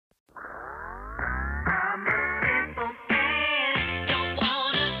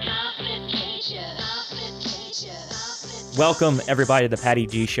Welcome, everybody, to the Patty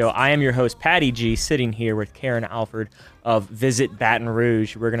G Show. I am your host, Patty G, sitting here with Karen Alford of Visit Baton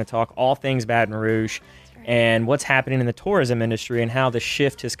Rouge. We're going to talk all things Baton Rouge and what's happening in the tourism industry and how the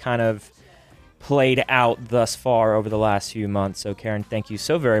shift has kind of played out thus far over the last few months. So, Karen, thank you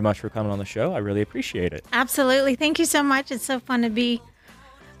so very much for coming on the show. I really appreciate it. Absolutely. Thank you so much. It's so fun to be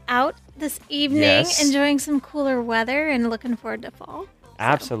out this evening, enjoying some cooler weather and looking forward to fall.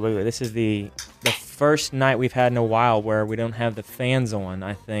 Absolutely. This is the first night we've had in a while where we don't have the fans on,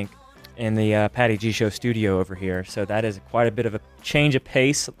 I think, in the Patty G Show studio over here. So that is quite a bit of a change of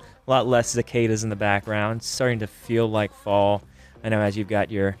pace, a lot less cicadas in the background. It's starting to feel like fall. I know as you've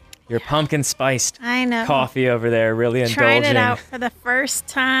got your pumpkin spiced coffee over there, really indulging. Trying it out for the first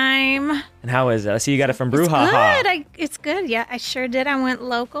time. And how is it? I see you got it from Brouhaha. It's good. Yeah, I sure did. I went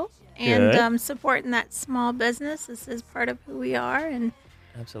local and supporting that small business. This is part of who we are. And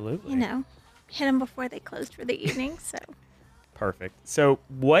absolutely. Hit them before they closed for the evening. So perfect. So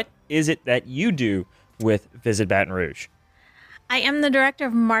what is it that you do with Visit Baton Rouge? I am the Director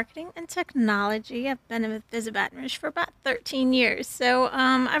of Marketing and Technology. I've been with Visit Baton Rouge for about 13 years. So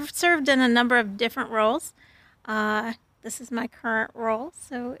I've served in a number of different roles. This is my current role.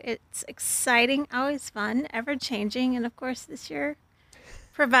 So it's exciting, always fun, ever-changing. And, of course, this year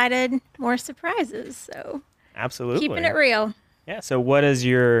provided more surprises. So absolutely. Keeping it real. Yeah. So what does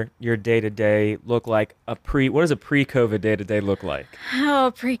your day-to-day look like? What does a pre-COVID day-to-day look like?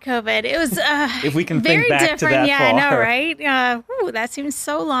 Oh, pre-COVID. It was if we can very think back different. To that yeah, far. I know, right? That seems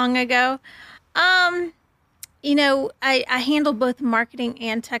so long ago. I handle both marketing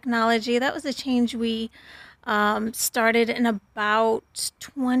and technology. That was a change we started in about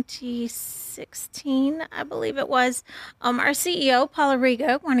 2016, I believe it was. Our CEO, Paul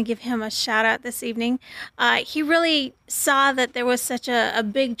Arrigo, want to give him a shout out this evening. He really saw that there was such a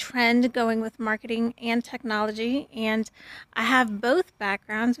big trend going with marketing and technology, and I have both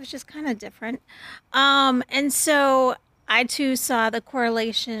backgrounds, which is kind of different. And so I too saw the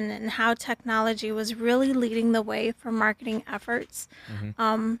correlation and how technology was really leading the way for marketing efforts.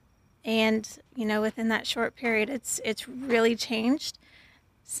 Mm-hmm. And, within that short period, it's really changed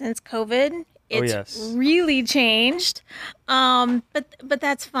since COVID. It's really changed. But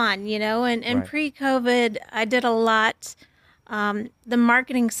that's fun, and right. Pre-COVID, I did a lot. The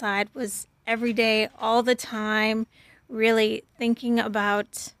marketing side was every day, all the time, really thinking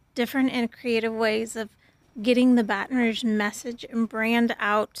about different and creative ways of getting the Baton Rouge message and brand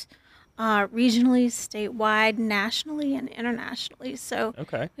out regionally, statewide, nationally, and internationally. So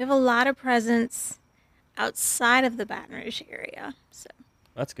we have a lot of presence outside of the Baton Rouge area. So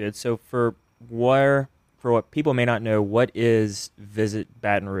that's good. So for what people may not know, what is Visit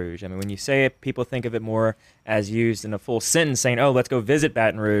Baton Rouge? I mean, when you say it, people think of it more as used in a full sentence saying, oh, let's go visit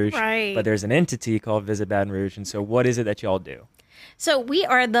Baton Rouge. Right. But there's an entity called Visit Baton Rouge. And so what is it that y'all do? So we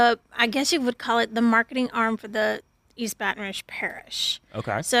are I guess you would call it the marketing arm for the East Baton Rouge Parish.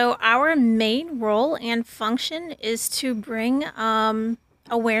 Okay. So our main role and function is to bring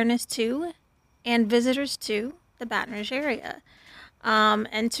awareness to and visitors to the Baton Rouge area,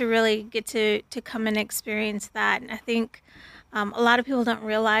 and to really get to come and experience that. And I think a lot of people don't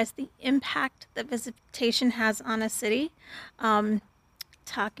realize the impact that visitation has on a city.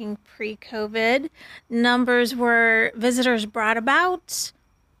 Talking pre-COVID, numbers were visitors brought about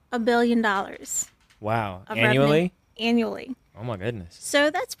 $1 billion. Wow. Annually? Annually. Oh my goodness. So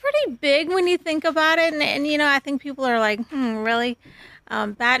that's pretty big when you think about it. And I think people are like, really?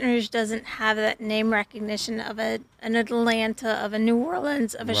 Baton Rouge doesn't have that name recognition of an Atlanta, of a New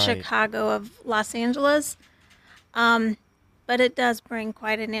Orleans, of a Chicago, of Los Angeles. But it does bring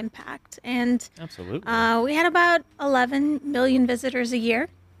quite an impact. And absolutely. We had about 11 million visitors a year.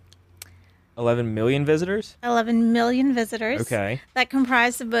 11 million visitors? 11 million visitors. Okay. That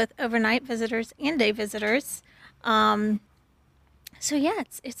comprised of both overnight visitors and day visitors. So yeah,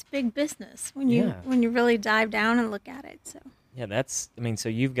 it's big business when you really dive down and look at it. So yeah, so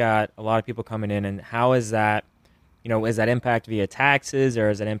you've got a lot of people coming in, and how is that? Is that impact via taxes, or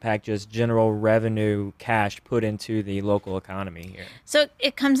is that impact just general revenue, cash put into the local economy here? So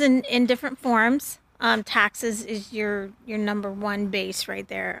it comes in different forms. Taxes is your number one base right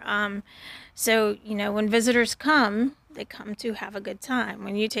there. So when visitors come, they come to have a good time.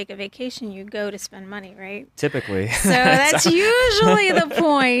 When you take a vacation, you go to spend money, right? Typically. So that's usually the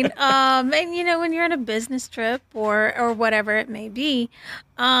point. And when you're on a business trip or whatever it may be,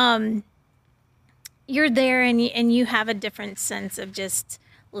 you're there and you have a different sense of just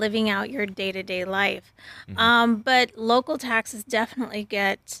living out your day-to-day life. Mm-hmm. But local taxes definitely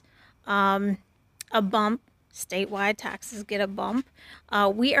get a bump statewide taxes get a bump.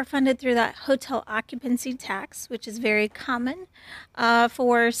 We are funded through that hotel occupancy tax, which is very common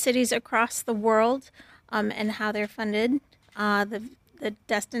for cities across the world, and how they're funded. The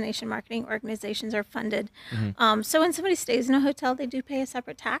destination marketing organizations are funded. So when somebody stays in a hotel, they do pay a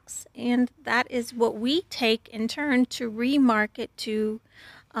separate tax, and that is what we take in turn to remarket to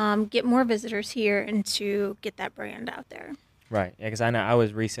get more visitors here and to get that brand out there. Right. Yeah, because I know I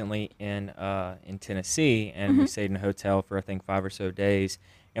was recently in Tennessee, and we stayed in a hotel for I think 5 or so days.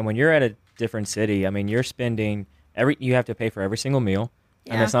 And when you're at a different city, I mean, you're spending you have to pay for every single meal.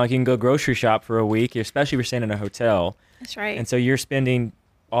 Yeah. And it's not like you can go grocery shop for a week, especially if you're staying in a hotel. That's right. And so you're spending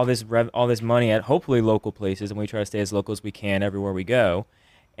all this money at hopefully local places, and we try to stay as local as we can everywhere we go.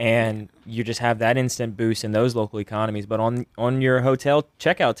 And you just have that instant boost in those local economies. But on your hotel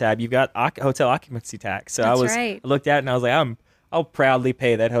checkout tab, you've got hotel occupancy tax. So That's I looked at it and I was like, I'll proudly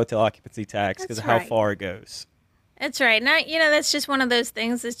pay that hotel occupancy tax because of how far it goes. That's right. Now, that's just one of those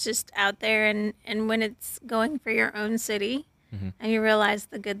things that's just out there. And when it's going for your own city and you realize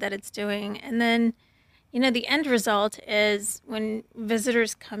the good that it's doing. And then, the end result is when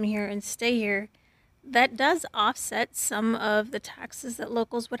visitors come here and stay here, that does offset some of the taxes that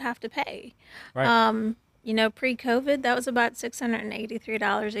locals would have to pay. Right. Pre-COVID, that was about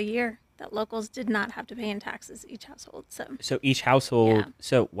 $683 a year that locals did not have to pay in taxes, each household. So each household. Yeah.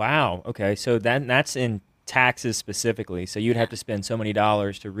 So wow. Okay. So that's in taxes specifically. So you'd have to spend so many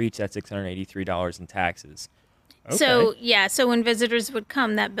dollars to reach that $683 in taxes. Okay. So when visitors would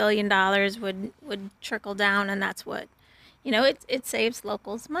come, that $1 billion would trickle down, and that's what. It saves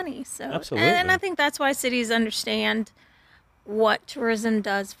locals money. So absolutely. And I think that's why cities understand what tourism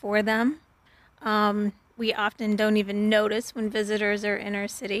does for them. We often don't even notice when visitors are in our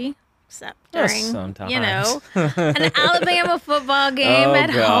city, except during, sometimes. An Alabama football game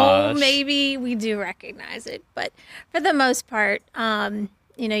home. Maybe we do recognize it, but for the most part,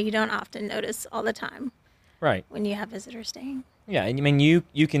 you don't often notice all the time. Right. When you have visitors staying. Yeah, and I mean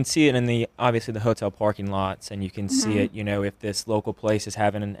you can see it in obviously the hotel parking lots, and you can see it, if this local place is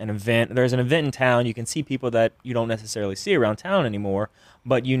having an event, there's an event in town, you can see people that you don't necessarily see around town anymore,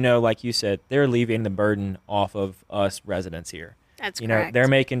 but like you said, they're alleviating the burden off of us residents here. That's correct. They're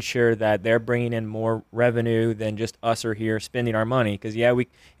making sure that they're bringing in more revenue than just us are here spending our money, because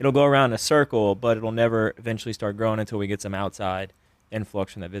it'll go around in a circle, but it'll never eventually start growing until we get some outside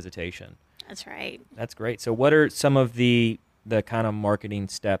influx from that visitation. That's right. That's great. So what are some of the kind of marketing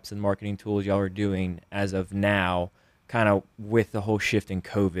steps and marketing tools y'all are doing as of now, kind of with the whole shift in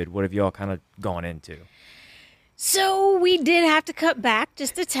COVID? What have y'all kind of gone into? So we did have to cut back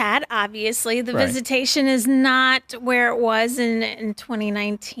just a tad, obviously. The visitation is not where it was in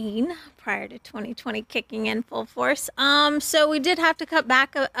 2019, prior to 2020 kicking in full force. So we did have to cut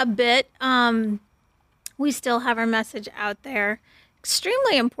back a bit. We still have our message out there.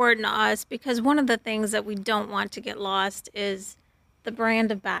 Extremely important to us, because one of the things that we don't want to get lost is the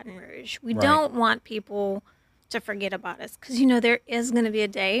brand of Baton Rouge. We don't want people to forget about us, because there is going to be a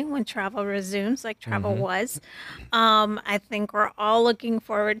day when travel resumes, like travel was. I think we're all looking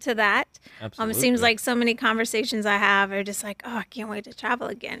forward to that. Absolutely. It seems like so many conversations I have are just like, I can't wait to travel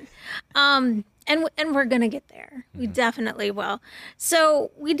again. And we're going to get there. We definitely will.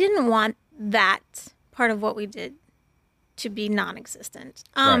 So we didn't want that part of what we did to be non-existent.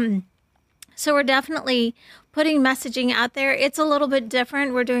 So we're definitely putting messaging out there. It's a little bit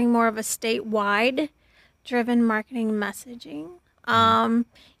different. We're doing more of a statewide driven marketing messaging.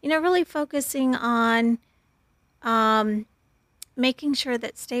 Really focusing on making sure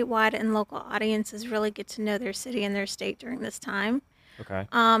that statewide and local audiences really get to know their city and their state during this time. Okay.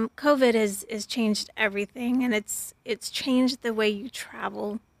 COVID has changed everything, and it's changed the way you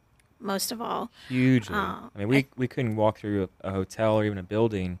travel. Most of all, hugely. I mean, we couldn't walk through a hotel or even a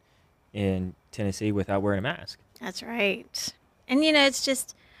building in Tennessee without wearing a mask. That's right. And it's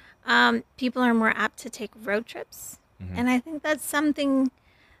just people are more apt to take road trips, and I think that's something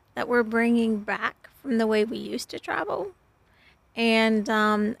that we're bringing back from the way we used to travel. And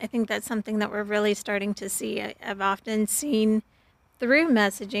I think that's something that we're really starting to see. I've often seen through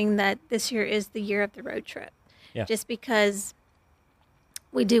messaging that this year is the year of the road trip, just because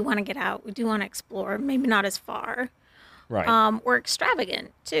we do want to get out. We do want to explore, maybe not as far. Right. We're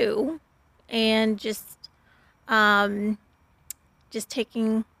extravagant too. And just getting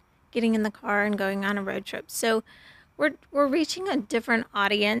in the car and going on a road trip. So we're reaching a different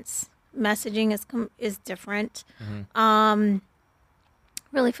audience. Messaging is different.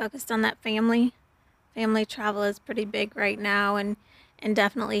 Really focused on that family. Family travel is pretty big right now, and and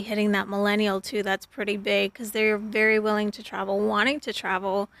definitely hitting that millennial too. That's pretty big because they're very willing to travel, wanting to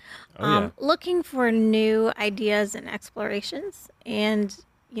travel, Oh yeah. looking for new ideas and explorations. And,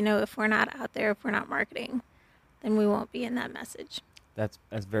 if we're not out there, if we're not marketing, then we won't be in that message. That's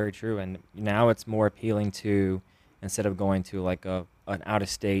very true. And now it's more appealing to, instead of going to like an out of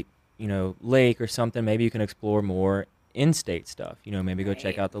state, lake or something, maybe you can explore more in-state stuff. Maybe go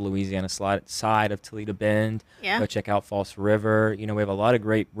check Right. out the Louisiana side of Toledo Bend. Yeah. Go check out False River. We have a lot of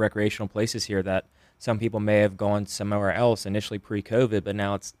great recreational places here that some people may have gone somewhere else initially pre-COVID, but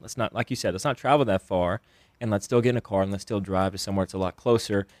now let's not, like you said, let's not travel that far, and let's still get in a car and let's still drive to somewhere that's a lot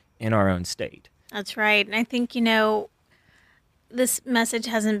closer in our own state. That's right. And I think, this message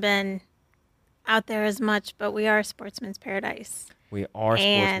hasn't been out there as much, but we are Sportsman's Paradise. We are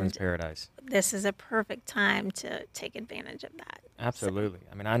And Sportsman's Paradise. this is a perfect time to take advantage of that. Absolutely.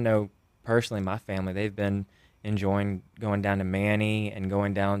 I mean, I know personally my family, they've been enjoying going down to Manny and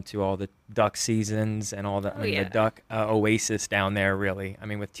going down to all the duck seasons and all the, Yeah. the duck oasis down there, really. I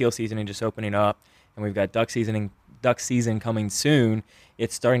mean, with teal seasoning just opening up and we've got duck season coming soon,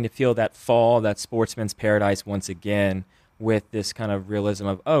 it's starting to feel that fall, that Sportsman's Paradise once again, with this kind of realism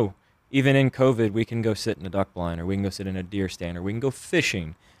of, oh, even in COVID, we can go sit in a duck blind, or we can go sit in a deer stand, or we can go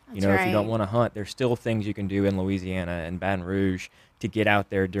fishing. That's If you don't right. want to hunt, there's still things you can do in Louisiana and Baton Rouge to get out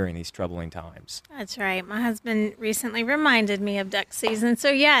there during these troubling times. That's right. My husband recently reminded me of duck season. So,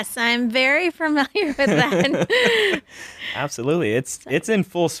 yes, I'm very familiar with that. Absolutely, it's in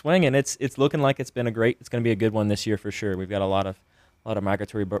full swing, and it's looking like it's going to be a good one this year for sure. We've got a lot of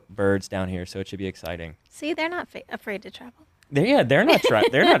migratory birds down here, so it should be exciting. See, they're not afraid to travel. They're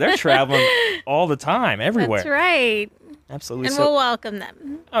traveling all the time, everywhere. That's right. Absolutely. And So, we'll welcome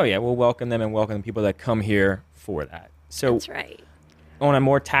them. oh yeah, we'll welcome them and welcome the people that come here for that. So, That's right. on a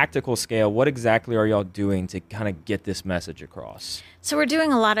more tactical scale, what exactly are y'all doing to kind of get this message across? So we're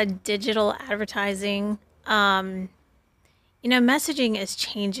doing a lot of digital advertising. Messaging is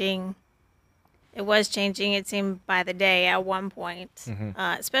changing. It was changing, it seemed, by the day at one point,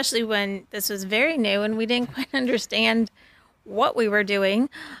 especially when this was very new and we didn't quite understand what we were doing.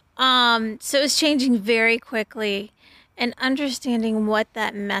 So it's changing very quickly, and understanding what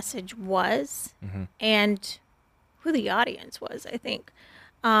that message was and who the audience was, I think,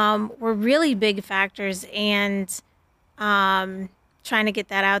 were really big factors, and trying to get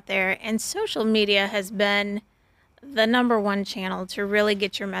that out there. And social media has been the number one channel to really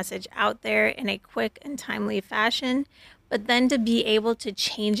get your message out there in a quick and timely fashion, but then to be able to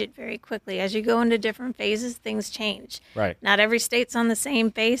change it very quickly. As you go into different phases, things change. Right. Not every state's on the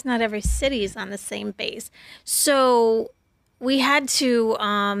same phase, not every city's on the same phase. So we had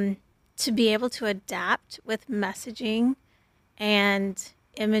to be able to adapt with messaging and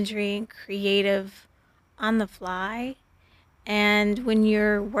imagery and creative on the fly. And when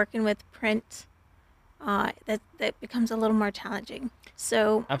you're working with print, that becomes a little more challenging.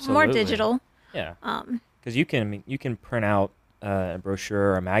 So more Absolutely. digital. Yeah. Because you can print out a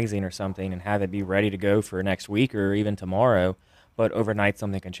brochure or a magazine or something and have it be ready to go for next week or even tomorrow, but overnight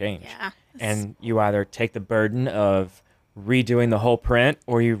something can change. Yeah. And you either take the burden of redoing the whole print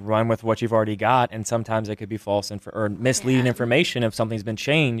or you run with what you've already got, and sometimes it could be false or misleading Yeah. information if something's been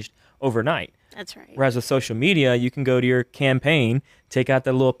changed overnight. That's right. Whereas with social media, you can go to your campaign, take out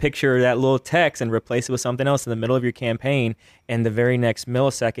that little picture or that little text and replace it with something else in the middle of your campaign, and the very next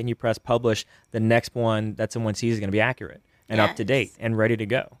millisecond you press publish, the next one that someone sees is going to be accurate and up to date Yes. and ready to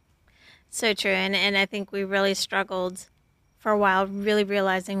go. So true. And I think we really struggled for a while, really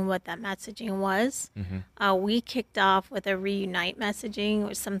realizing what that messaging was. We kicked off with a reunite messaging, which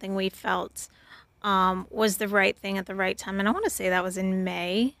was something we felt was the right thing at the right time. And I want to say that was in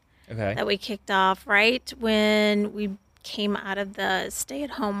May Okay. that we kicked off, right when we came out of the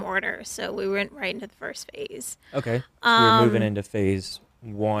stay-at-home order. So we went right into the first phase. Okay. So we're moving into phase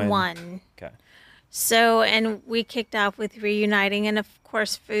one. One. Okay. So, and we kicked off with reuniting, and of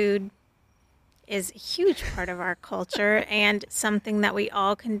course, food is a huge part of our culture and something that we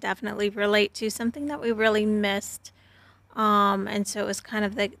all can definitely relate to, something that we really missed. And so it was kind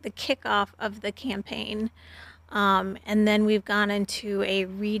of the kickoff of the campaign. And then we've gone into a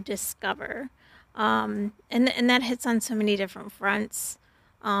rediscover. And that hits on so many different fronts.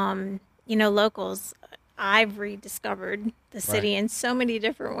 Locals, I've rediscovered the city in so many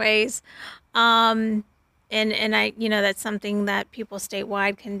different ways. And I, that's something that people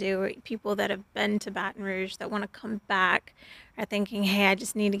statewide can do. People that have been to Baton Rouge that want to come back are thinking, hey, I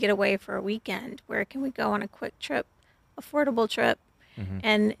just need to get away for a weekend. Where can we go on a quick trip, affordable trip?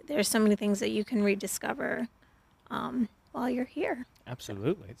 And there's so many things that you can rediscover while you're here.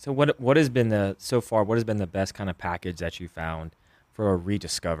 Absolutely. So what has been the best kind of package that you found for a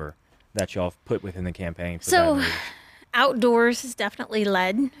rediscover that y'all have put within the campaign for So, Baton Rouge? outdoors has definitely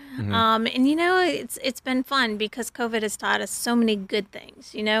led. Mm-hmm. And it's been fun because COVID has taught us so many good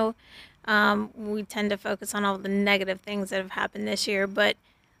things. We tend to focus on all the negative things that have happened this year, but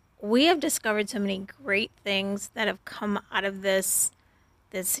we have discovered so many great things that have come out of this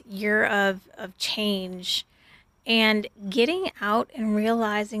year of change, and getting out and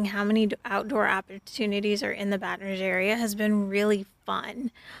realizing how many outdoor opportunities are in the Baton Rouge area has been really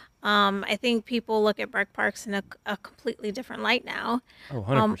fun. I think people look at rec parks in a completely different light now, Oh, or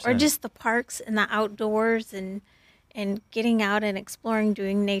 100%. just the parks and the outdoors, and getting out and exploring,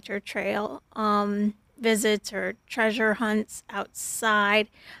 doing nature trail visits or treasure hunts outside,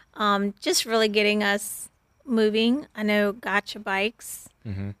 just really getting us moving. I know gotcha bikes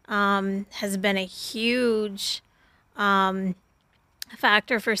Mm-hmm. has been a huge um,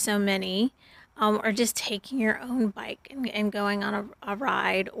 factor for so many, or just taking your own bike and going on a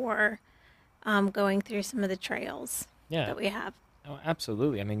ride, or going through some of the trails Yeah. that we have. Oh,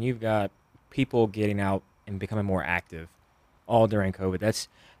 absolutely. I mean, you've got people getting out and becoming more active all during COVID. That's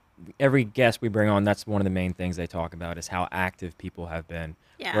every guest we bring on. That's one of the main things they talk about is how active people have been.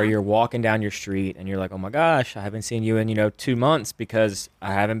 Where Yeah. you're walking down your street and you're like, oh my gosh, I haven't seen you in 2 months because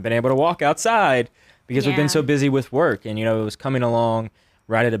I haven't been able to walk outside because we've been Yeah. so busy with work. And it was coming along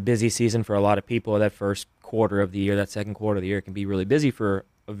right at a busy season for a lot of people. That first quarter of the year, that second quarter of the year can be really busy for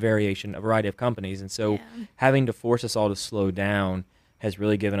a variety of companies. And so Yeah. having to force us all to slow down has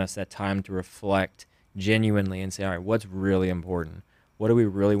really given us that time to reflect genuinely and say, all right, what's really important? What do we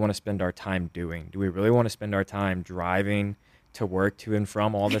really want to spend our time doing? Do we really want to spend our time driving to work to and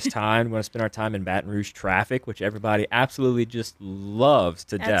from all this time? We want to spend our time in Baton Rouge traffic, which everybody absolutely just loves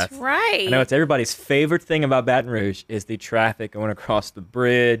to That's death. I know right. it's everybody's favorite thing about Baton Rouge is the traffic going across the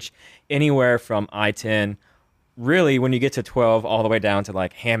bridge, anywhere from I-10. Really, when you get to 12, all the way down to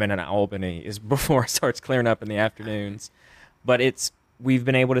like Hammond and Albany is before it starts clearing up in the afternoons. But we've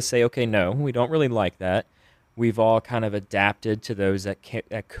been able to say, okay, no, we don't really like that. We've all kind of adapted to those that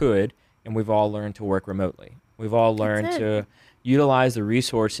could, and we've all learned to work remotely. We've all That's learned it. to utilize the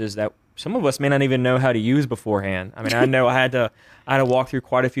resources that some of us may not even know how to use beforehand. I mean, I know I had to walk through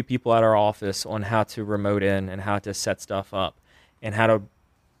quite a few people at our office on how to remote in and how to set stuff up, and how to.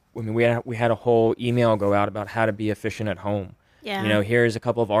 I mean, we had a whole email go out about how to be efficient at home. Yeah. Here's a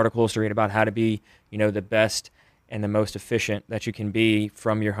couple of articles to read about how to be, the best and the most efficient that you can be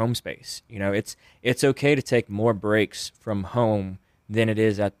from your home space. It's okay to take more breaks from home than it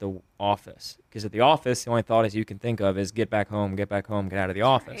is at the office. Because at the office, the only thought is you can think of is get back home, get back home, get out of the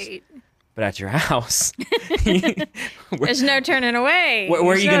office. Right. But at your house, There's no turning away. where are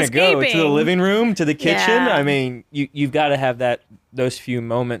There's you no going to go? To the escaping. living room? To the kitchen? Yeah. I mean, you've got to have those few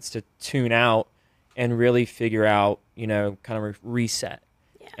moments to tune out and really figure out, kind of reset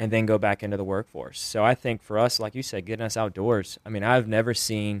Yeah. and then go back into the workforce. So I think for us, like you said, getting us outdoors. I mean,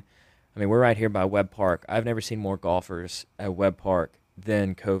 we're right here by Webb Park. I've never seen more golfers at Webb Park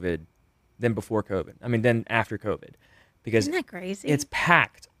than before COVID. I mean, than after COVID, because Isn't that crazy? it's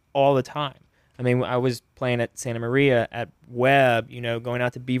packed all the time. I mean, I was playing at Santa Maria at Webb, going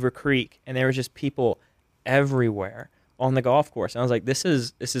out to Beaver Creek, and there was just people everywhere on the golf course. And I was like, this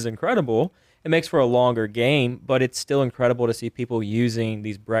is incredible. It makes for a longer game, but it's still incredible to see people using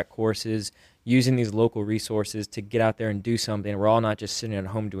these Brett courses, using these local resources to get out there and do something. We're all not just sitting at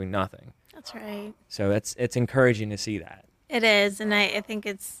home doing nothing. That's right. So it's encouraging to see that. It is, and I think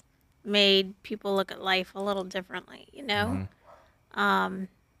it's made people look at life a little differently.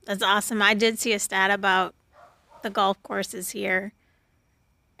 That's awesome. I did see a stat about the golf courses here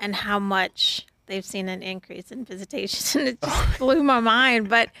and how much they've seen an increase in visitation, and it just blew my mind.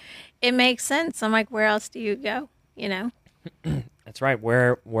 But it makes sense. I'm like, where else do you go? That's right.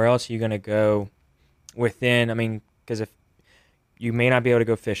 Where else are you going to go within? I mean, because if you may not be able to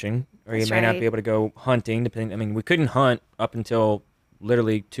go fishing, or you That's may not right. be able to go hunting. Depending. I mean, we couldn't hunt up until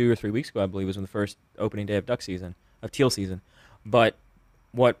literally 2 or 3 weeks ago. I believe was when the first opening day of teal season. But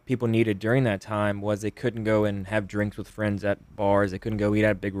what people needed during that time was they couldn't go and have drinks with friends at bars. They couldn't go eat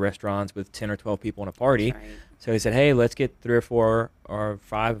at big restaurants with 10 or 12 people in a party. That's right. So they said, hey, let's get 3 or 4 or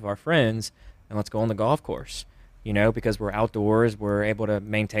 5 of our friends and let's go on the golf course. Because we're outdoors, we're able to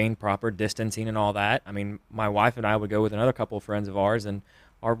maintain proper distancing and all that. I mean, my wife and I would go with another couple of friends of ours, and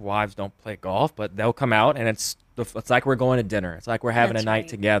our wives don't play golf, but they'll come out, and it's like we're going to dinner. It's like we're having That's a night right.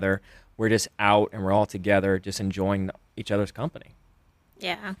 together. We're just out, and we're all together just enjoying each other's company.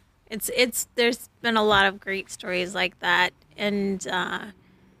 Yeah. It's there's been a lot of great stories like that, and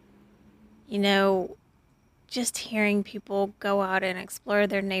just hearing people go out and explore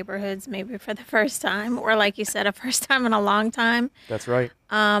their neighborhoods, maybe for the first time, or like you said, a first time in a long time, That's right.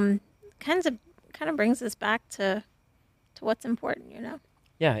 kind of brings us back to what's important, you know.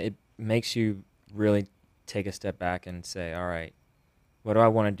 Yeah, it makes you really take a step back and say, all right, what do I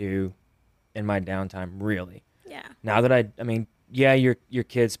want to do in my downtime, really? Yeah. Now that I mean, yeah, your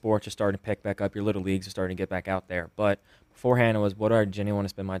kids' sports are starting to pick back up, your little leagues are starting to get back out there, but beforehand it was, what do I genuinely want to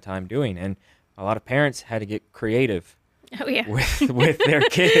spend my time doing? And a lot of parents had to get creative Oh yeah. with their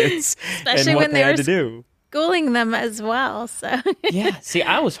kids Especially and what when they they had were to do. schooling them as well. So Yeah. See,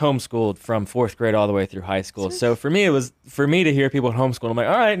 I was homeschooled from fourth grade all the way through high school. So for me, to hear people homeschool, I'm like,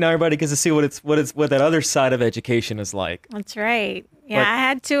 all right, now everybody gets to see what that other side of education is like. that's right. Yeah, But- I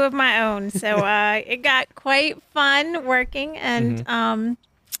had two of my own, so it got quite fun working and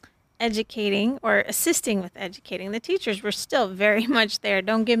educating or assisting with educating. The teachers were still very much there.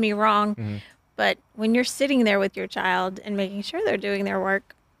 Don't get me wrong, but when you're sitting there with your child and making sure they're doing their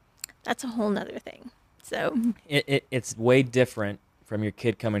work, that's a whole nother thing. So It's way different from your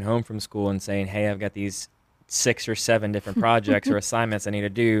kid coming home from school and saying, hey, I've got these 6 or 7 different projects or assignments I need to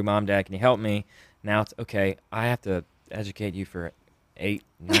do. Mom, Dad, can you help me? Now it's, okay, I have to educate you for 8,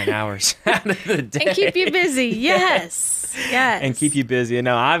 9 hours out of the day. and keep you busy. Yes, yes, And keep you busy. And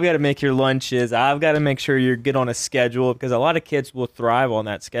now I've got to make your lunches. I've got to make sure you get on a schedule, because a lot of kids will thrive on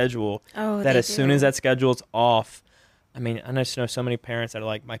that schedule. Oh, that they as soon do. as that schedule's off, I mean, I just know so many parents that are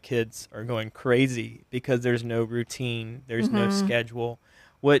like, my kids are going crazy because there's no routine, there's no schedule,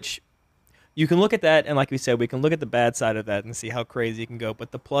 which you can look at that, and like we said, we can look at the bad side of that and see how crazy it can go.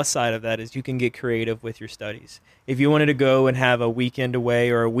 But the plus side of that is you can get creative with your studies. If you wanted to go and have a weekend away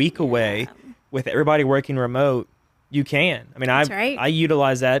or a week away with everybody working remote, you can. I mean, That's right. I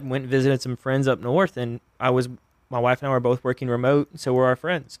utilized that, went and visited some friends up north, and my wife and I were both working remote, and so were our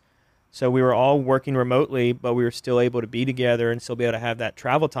friends. So we were all working remotely, but we were still able to be together and still be able to have that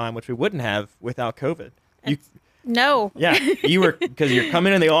travel time, which we wouldn't have without COVID. No. Yeah, you were, because you're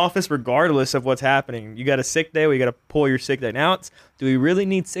coming in the office regardless of what's happening. You got a sick day, well, you got to pull your sick day. Now it's, do we really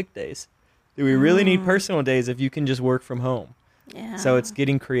need sick days? Do we really need personal days if you can just work from home? Yeah. So it's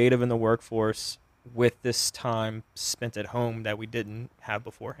getting creative in the workforce with this time spent at home that we didn't have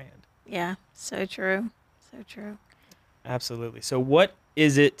beforehand. Yeah. So true. So true. Absolutely. So what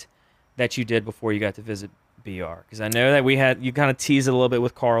is it that you did before you got to visit BR? Because I know that you kind of teased it a little bit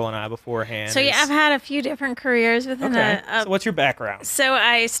with Carl and I beforehand. So yeah, I've had a few different careers within Okay. a So what's your background? So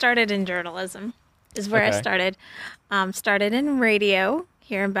I started in journalism, is where I Okay. started. Started in radio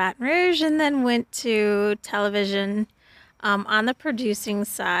here in Baton Rouge, and then went to television on the producing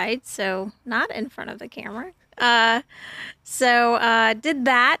side, so not in front of the camera. Did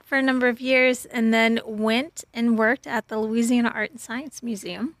that for a number of years, and then went and worked at the Louisiana Art and Science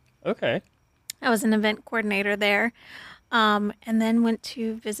Museum. Okay. I was an event coordinator there, and then went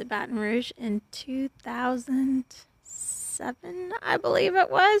to visit Baton Rouge in 2007, I believe it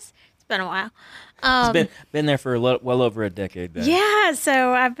was. It's been a while. It's been there for well over a decade then. Yeah,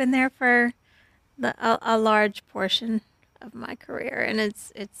 so I've been there for a large portion of my career, and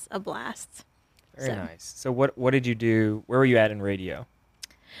it's a blast. Very nice. So what did you do? Where were you at in radio?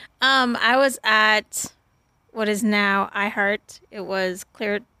 I was at what is now iHeart. It was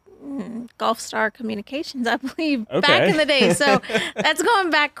Gulf Star Communications, I believe, back Okay. in the day. So that's going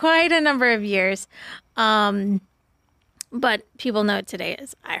back quite a number of years. But people know it today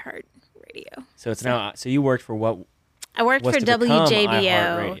as iHeart Radio. So it's now. So you worked for what? I worked Was for to become WJBO.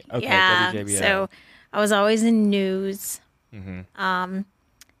 iHeartRadio. Okay, yeah. WJBO. So I was always in news. Mm-hmm.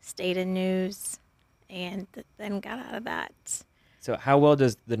 Stayed in news, and then got out of that. So how well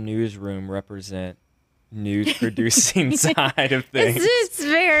does the newsroom represent news producing side of things? It's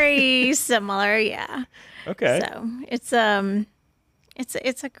very similar, yeah. Okay. So it's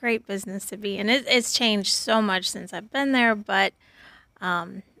a great business to be in. It's changed so much since I've been there, but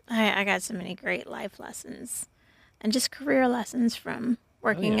I got so many great life lessons and just career lessons from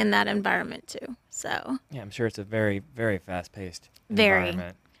working in that environment too. So Yeah, I'm sure it's a very, very fast-paced Very.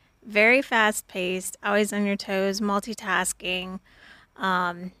 environment. very fast paced, always on your toes, multitasking,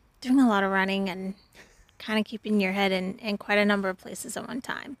 doing a lot of running and kind of keeping your head in quite a number of places at one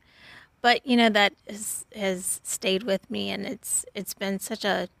time. But that has stayed with me, and it's been such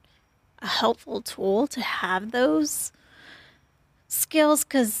a helpful tool to have those skills,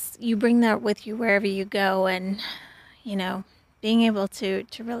 because you bring that with you wherever you go, and being able to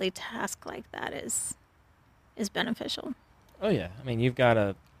really task like that is beneficial. Oh yeah, I mean you've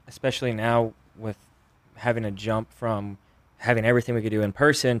got especially now with having a jump from having everything we could do in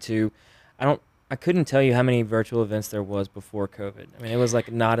person to, I I couldn't tell you how many virtual events there was before COVID. I mean, it was like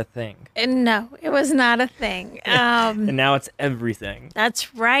not a thing. And no, it was not a thing. And now it's everything.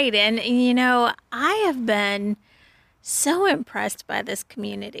 That's right. And, I have been so impressed by this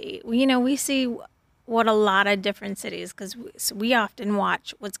community. We see what a lot of different cities, because we often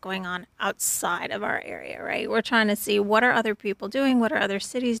watch what's going on outside of our area, right? We're trying to see what are other people doing, what are other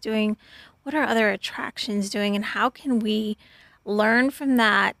cities doing, what are other attractions doing, and how can we learn from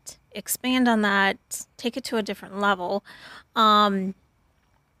that, expand on that, take it to a different level.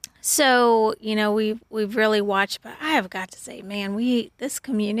 So, we've really watched, but I have got to say, man, this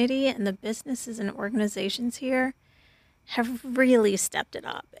community and the businesses and organizations here have really stepped it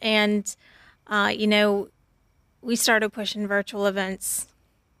up. And, we started pushing virtual events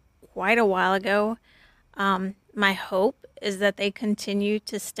quite a while ago. My hope is that they continue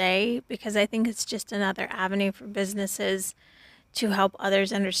to stay, because I think it's just another avenue for businesses to help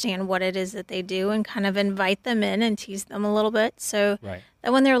others understand what it is that they do and kind of invite them in and tease them a little bit. So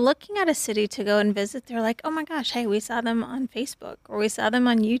that when they're looking at a city to go and visit, they're like, oh my gosh, hey, we saw them on Facebook, or we saw them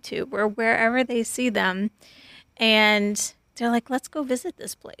on YouTube, or wherever they see them. And they're like, let's go visit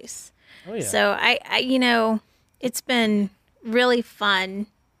this place. Oh, yeah. So I it's been really fun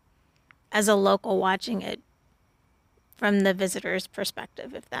as a local watching it from the visitor's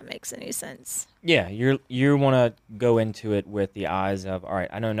perspective, if that makes any sense. Yeah, you want to go into it with the eyes of, all right,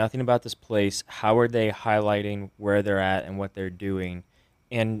 I know nothing about this place. How are they highlighting where they're at and what they're doing,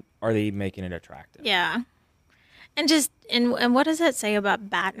 and are they making it attractive? Yeah, and and what does that say about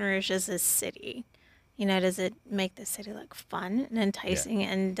Baton Rouge as a city? Does it make the city look fun and enticing,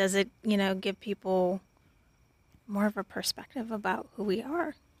 and does it give people more of a perspective about who we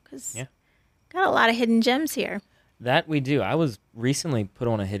are? Because got a lot of hidden gems here. That we do. I was recently put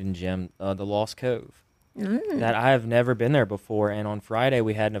on a hidden gem, the Lost Cove, that I have never been there before. And on Friday,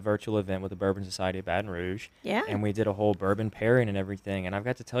 we had a virtual event with the Bourbon Society of Baton Rouge. Yeah. And we did a whole bourbon pairing and everything. And I've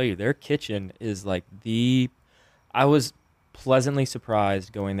got to tell you, their kitchen is like I was pleasantly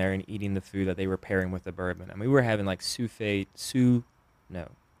surprised going there and eating the food that they were pairing with the bourbon. And we were having like sous vide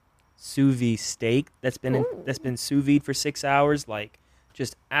steak that's been sous vide for 6 hours. Like,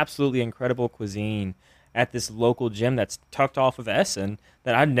 just absolutely incredible cuisine at this local gym that's tucked off of Essen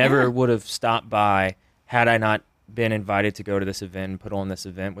that I never would have stopped by had I not been invited to go to this event and put on this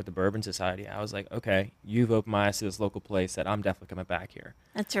event with the Bourbon Society. I was like, okay, you've opened my eyes to this local place that I'm definitely coming back here.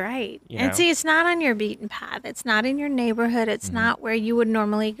 That's right. And see, it's not on your beaten path. It's not in your neighborhood. It's not where you would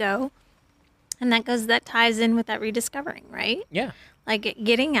normally go. And that ties in with that rediscovering, right? Yeah. Like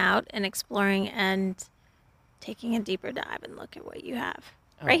getting out and exploring and taking a deeper dive and look at what you have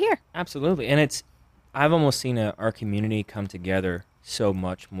right here. Absolutely. And I've almost seen our community come together so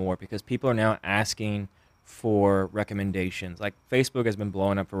much more, because people are now asking for recommendations. Like, Facebook has been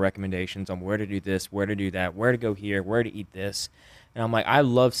blowing up for recommendations on where to do this, where to do that, where to go here, where to eat this. And I'm like, I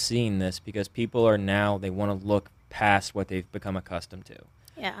love seeing this, because people are now, they want to look past what they've become accustomed to.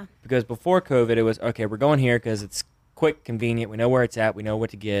 Yeah. Because before COVID, it was, okay, we're going here because it's quick, convenient, we know where it's at, we know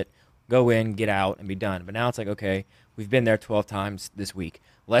what to get, go in, get out, and be done. But now it's like, okay, we've been there 12 times this week.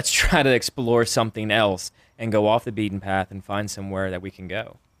 Let's try to explore something else and go off the beaten path and find somewhere that we can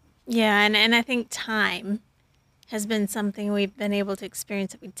go. Yeah, and I think time has been something we've been able to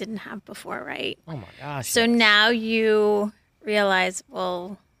experience that we didn't have before, right? Oh my gosh. So now you realize,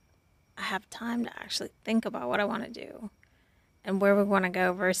 well, I have time to actually think about what I want to do and where we want to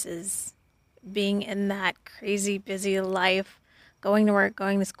go, versus being in that crazy busy life, going to work,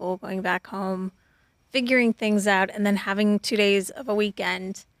 going to school, going back home, figuring things out, and then having 2 days of a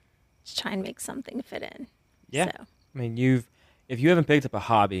weekend to try and make something fit in. Yeah. So. I mean, if you haven't picked up a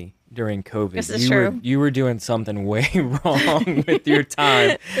hobby during COVID, this is true. You were doing something way wrong with your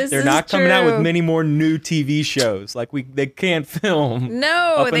time. They're not coming true. out with many more new TV shows. Like, they can't film.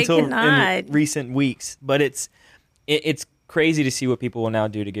 No, up they until cannot. In recent weeks. But it's crazy to see what people will now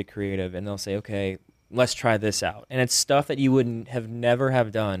do to get creative, and they'll say, okay, let's try this out. And it's stuff that you wouldn't have never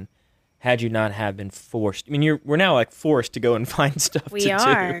have done had you not have been forced. I mean, we're now like forced to go and find stuff to do. We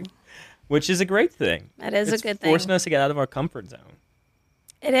are. Which is a great thing. That is a good thing. It's forcing us to get out of our comfort zone.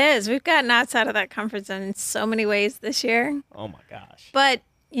 It is. We've gotten outside of that comfort zone in so many ways this year. Oh my gosh. But,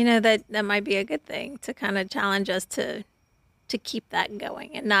 that might be a good thing to kind of challenge us to keep that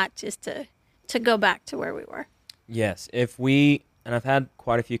going and not just to go back to where we were. Yes. And I've had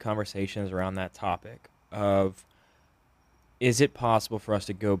quite a few conversations around that topic of, is it possible for us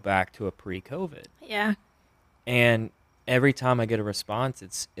to go back to a pre-COVID? Yeah. And every time I get a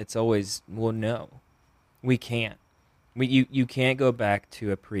response, it's always, well, no, we can't. You can't go back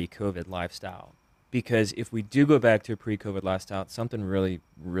to a pre-COVID lifestyle. because if we do go back to a pre-COVID lifestyle, something really,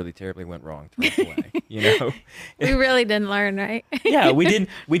 really terribly went wrong throughout the way. You know, We really didn't learn, right? yeah, we didn't.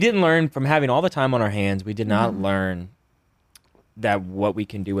 We didn't learn from having all the time on our hands. We did not learn that what we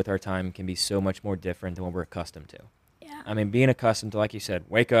can do with our time can be so much more different than what we're accustomed to. Yeah. I mean, being accustomed to, like you said,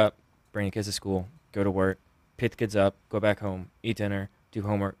 wake up, bring the kids to school, go to work, pick the kids up, go back home, eat dinner, do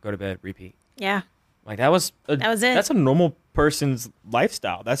homework, go to bed, repeat. Yeah. Like that was it. That's a normal person's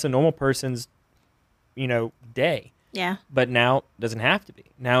lifestyle. That's a normal person's, day. Yeah. But now it doesn't have to be.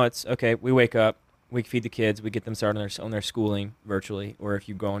 Now it's okay. We wake up, we feed the kids, we get them started on their schooling virtually, or if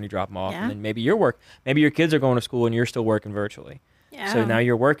you go and you drop them off, Yeah. and then maybe maybe your kids are going to school and you're still working virtually. Yeah. So now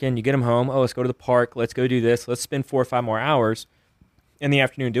you're working, you get them home. Oh, let's go to the park. Let's go do this. Let's spend 4 or 5 more hours in the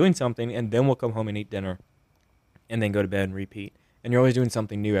afternoon doing something, and then we'll come home and eat dinner, and then go to bed and repeat. And you're always doing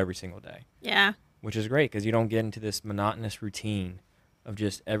something new every single day. Yeah. Which is great because you don't get into this monotonous routine of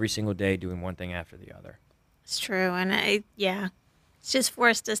just every single day doing one thing after the other. It's true. And it's just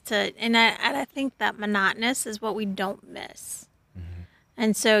forced us to, and I think that monotonous is what we don't miss. Mm-hmm.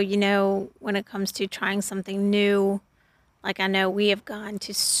 And so, when it comes to trying something new, like I know we have gone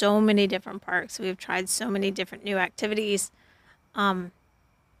to so many different parks. We've tried so many different new activities.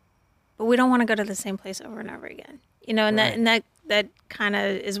 But we don't want to go to the same place over and over again. And Right. that kind of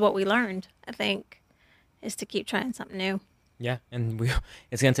is what we learned, I think, is to keep trying something new. Yeah, and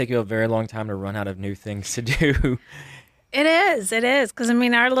it's going to take you a very long time to run out of new things to do. It is. Because,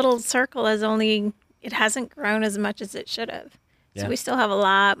 our little circle it hasn't grown as much as it should have. Yeah. So we still have a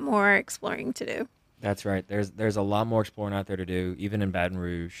lot more exploring to do. That's right. There's a lot more exploring out there to do, even in Baton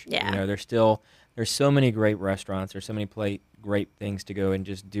Rouge. Yeah. There's so many great restaurants. There's so many great things to go and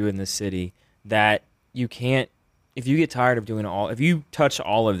just do in the city that you can't. If you get tired of if you touch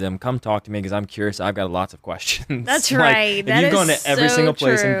all of them, come talk to me because I'm curious. I've got lots of questions. That's Like, right. If you've gone to every so single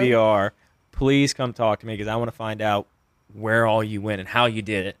place in true. VR, please come talk to me because I want to find out where all you went and how you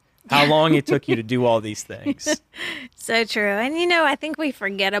did it. How long it took you to do all these things. So true. And, I think we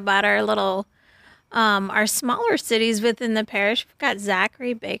forget about our little, our smaller cities within the parish. We've got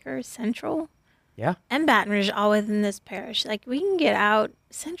Zachary, Baker, Central, Yeah. and Baton Rouge all within this parish. Like, we can get out.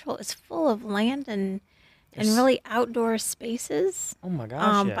 Central is full of land and There's- really outdoor spaces. Oh my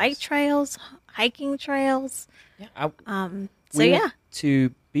gosh. Yes. Bike trails, hiking trails. Yeah. So We yeah, went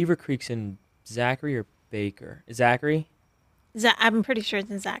to Beaver Creek's in Zachary or Baker. Zachary? I'm pretty sure it's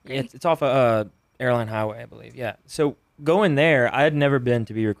in Zachary. Yeah, it's off Airline Highway, I believe. Yeah. So going there, I had never been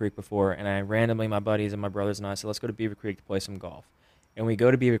to Beaver Creek before, and I randomly, my buddies and my brothers and I said, let's go to Beaver Creek to play some golf. And we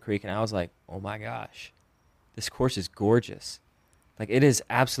go to Beaver Creek, and I was like, oh my gosh, this course is gorgeous. Like, it is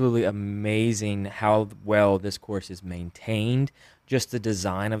absolutely amazing how well this course is maintained. Just the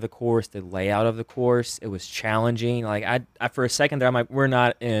design of the course, the layout of the course, it was challenging. Like, I for a second there, I'm like, we're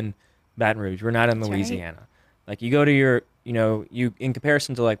not in Baton Rouge. We're not in That's right. Louisiana. Like, you go to your, you in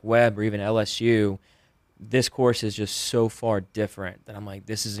comparison to like Webb or even LSU, this course is just so far different that I'm like,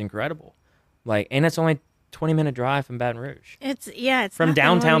 this is incredible. Like, and it's only 20-minute drive from Baton Rouge. It's From nothing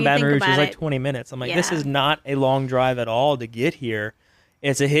downtown when you Baton think Rouge, about it's like it. 20 minutes. I'm like, this Yeah. is not a long drive at all to get here.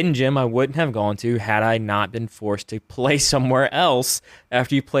 It's a hidden gem I wouldn't have gone to had I not been forced to play somewhere else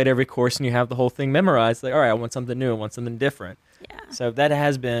after you played every course and you have the whole thing memorized. Like, all right, I want something new. I want something different. Yeah. So that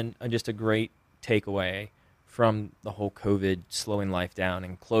has been just a great takeaway from the whole COVID slowing life down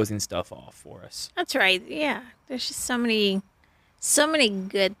and closing stuff off for us. That's right. Yeah. There's just so many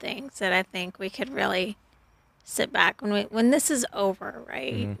good things that I think we could really sit back when this is over,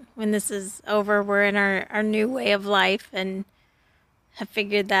 right? Mm-hmm. When this is over, we're in our new way of life and have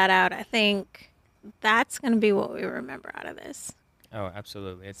figured that out. I think that's going to be what we remember out of this. Oh,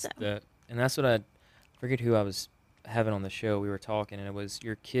 absolutely. It's So. and that's what I forget who I was having on the show. We were talking, and it was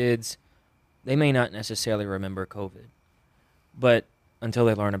your kids. They may not necessarily remember COVID, but until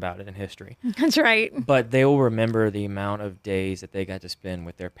they learn about it in history, That's right. but they will remember the amount of days that they got to spend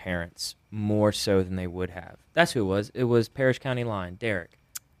with their parents more so than they would have. That's who it was. It was Parish County Line, Derek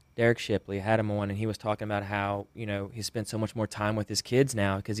Shipley. Had him on, and he was talking about how, he spent so much more time with his kids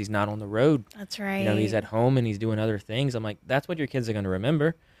now because he's not on the road. That's right. He's at home and he's doing other things. I'm like, that's what your kids are going to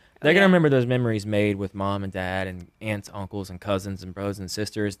remember. They're yeah. going to remember those memories made with mom and dad and aunts, uncles, and cousins and brothers and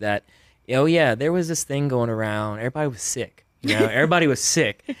sisters that, oh, yeah, there was this thing going around. Everybody was sick. Everybody was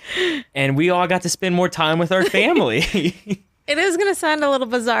sick. And we all got to spend more time with our family. It is going to sound a little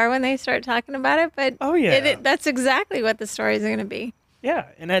bizarre when they start talking about it, but Oh, yeah. that's exactly what the stories are going to be. Yeah,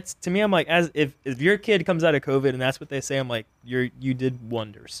 and that's, to me, I'm like, as if your kid comes out of COVID and that's what they say, I'm like, you did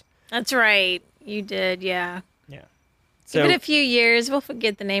wonders. That's right. You did, yeah. Yeah. Give So it a few years, we'll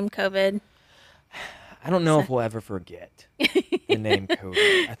forget the name COVID. I don't know So if we'll ever forget the name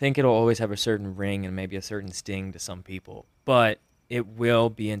COVID. I think it'll always have a certain ring and maybe a certain sting to some people, but it will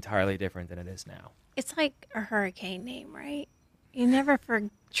be entirely different than it is now. it's like a hurricane name, right? You never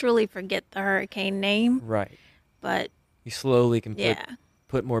truly forget the hurricane name, Right. but You slowly can yeah,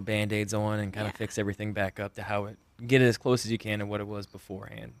 put more band-aids on and kind yeah, of fix everything back up to how it get it as close as you can to what it was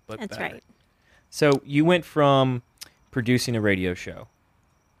beforehand, but that's better. right. So you went from producing a radio show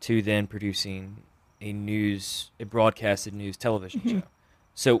to then producing a broadcasted news television show.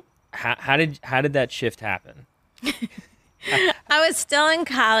 So how did that shift happen? I was still in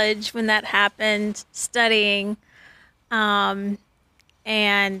college when that happened, studying, um,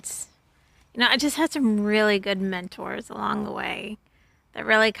 and I just had some really good mentors along the way that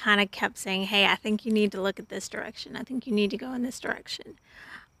really kind of kept saying, "Hey, I think you need to look at this direction. I think you need to go in this direction."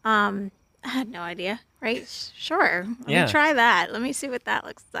 I had no idea, right? Sure, let me Yeah. try that. Let me see what that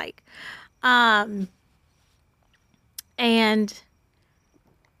looks like. Um, and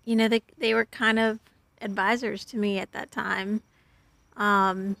they were kind of advisors to me at that time.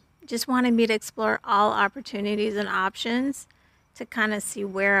 Just wanted me to explore all opportunities and options to kind of see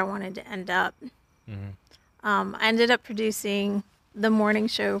where I wanted to end up. Mhm. I ended up producing the morning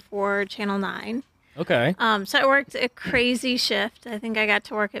show for Channel 9. Okay. So I worked a crazy shift. I think I got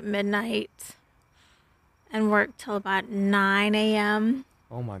to work at midnight and worked till about 9 a.m.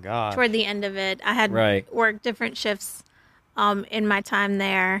 Oh my gosh. Toward the end of it, I had Right. worked different shifts in my time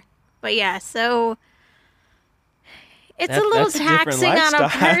there. But yeah, so it's a little That's a different taxing on a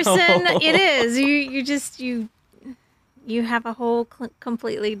lifestyle. person. It is. You have a whole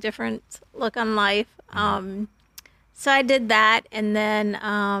completely different look on life. So I did that, and then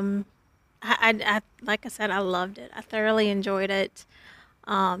I like I said, I loved it. I thoroughly enjoyed it.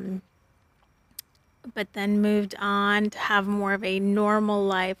 But then moved on to have more of a normal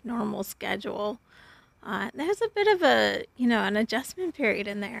life, normal schedule. There's a bit of an adjustment period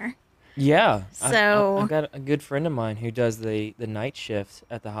in there. Yeah. I've So got a good friend of mine who does the night shift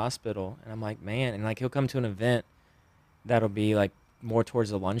at the hospital, and I'm like, man, and like he'll come to an event that'll be like more towards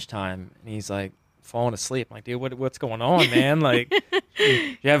the lunchtime, and he's like falling asleep. I'm like, dude, what's going on, man? Like,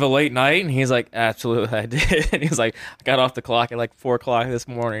 you have a late night? And he's like, absolutely, I did. And he's like, I got off the clock at like 4 o'clock this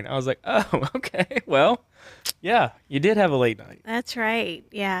morning. I was like, oh, okay, well, yeah, you did have a late night. that's right.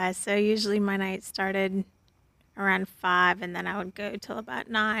 Yeah. So usually my night started around 5, and then I would go till about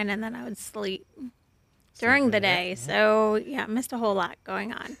 9, and then I would sleep during the day. Yeah. So yeah, I missed a whole lot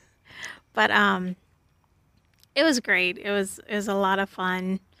going on. But it was great. It was a lot of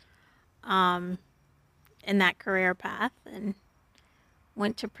fun in that career path, and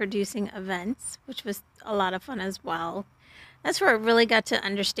went to producing events, which was a lot of fun as well. That's where I really got to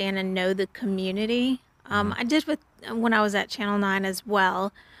understand and know the community. I did when I was at Channel 9 as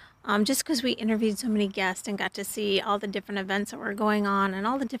well, just because we interviewed so many guests and got to see all the different events that were going on and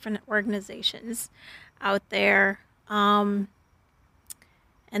all the different organizations out there. And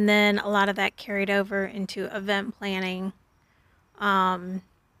then a lot of that carried over into event planning. And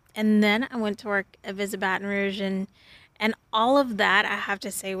then I went to work at Visit Baton Rouge, and all of that, I have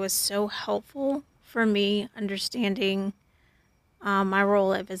to say, was so helpful for me understanding my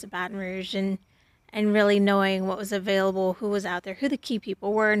role at Visit Baton Rouge, and really knowing what was available, who was out there, who the key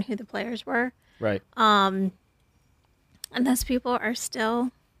people were, and who the players were. Right. And those people are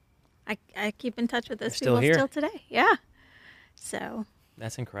still, I keep in touch with those They're still people here. still today. Yeah. So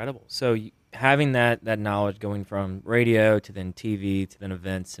That's incredible. So having that knowledge going from radio to then TV to then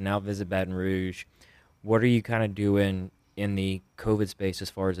events to now Visit Baton Rouge, what are you kind of doing in the COVID space as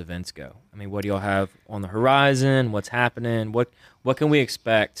far as events go? I mean, what do y'all have on the horizon? What's happening? What can we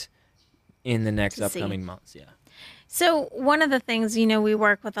expect in the next To see. upcoming months? Yeah. So one of the things, we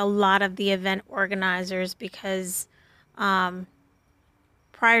work with a lot of the event organizers because prior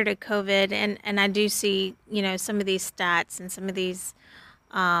to COVID, and I do see, some of these stats and some of these,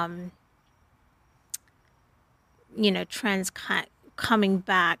 trends coming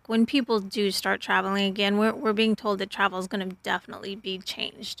back. When people do start traveling again, we're being told that travel is going to definitely be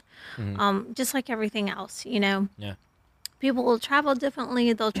changed, just like everything else, Yeah. People will travel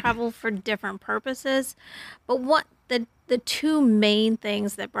differently. They'll travel for different purposes. But what the two main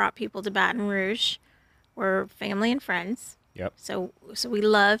things that brought people to Baton Rouge were family and friends. Yep. So we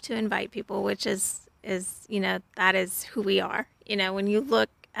love to invite people, which is that is who we are. When you look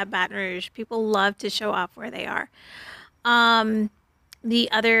at Baton Rouge, people love to show off where they are.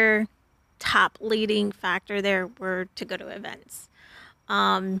 The other top leading factor there were to go to events.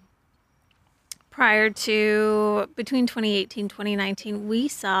 Prior to between 2018 2019, we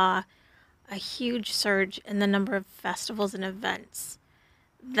saw a huge surge in the number of festivals and events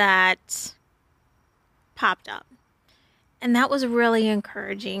that popped up. And that was really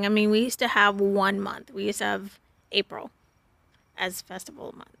encouraging. I mean, we used to have 1 month. We used to have April as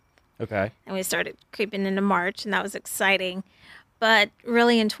festival month. Okay. And we started creeping into March, and that was exciting. But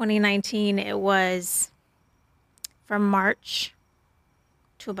really in 2019, it was from March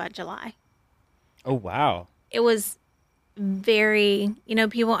to about July. Oh, wow. It was very,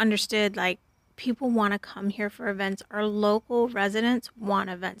 people understood, like, people want to come here for events. Our local residents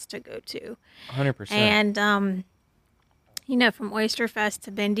want events to go to. 100%. And, from Oyster Fest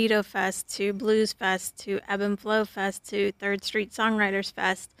to Bandito Fest to Blues Fest to Ebb and Flow Fest to Third Street Songwriters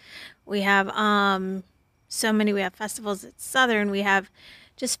Fest, we have so many. We have festivals at Southern. We have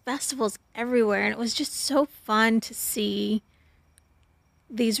just festivals everywhere. And it was just so fun to see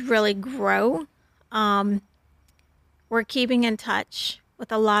these really grow. We're keeping in touch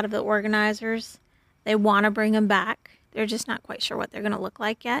with a lot of the organizers. They want to bring them back. They're just not quite sure what they're going to look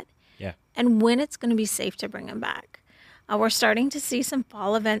like yet. Yeah. And when it's going to be safe to bring them back. We're starting to see some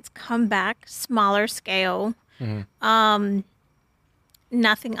fall events come back, smaller scale. Mm-hmm.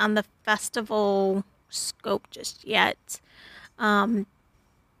 Nothing on the festival scope just yet.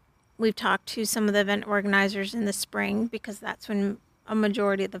 We've talked to some of the event organizers in the spring because that's when a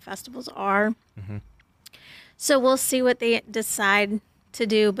majority of the festivals are. Mm-hmm. So we'll see what they decide to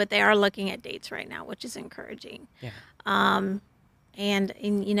do, but they are looking at dates right now, which is encouraging. Yeah. And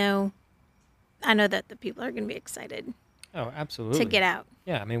I know that the people are going to be excited. Oh, absolutely. To get out.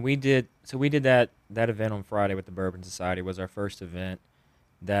 Yeah, I mean, we did that event on Friday with the Bourbon Society was our first event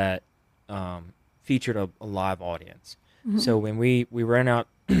that featured a live audience. Mm-hmm. So when we ran out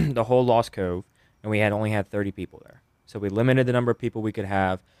the whole Lost Cove, and we only had 30 people there. So we limited the number of people we could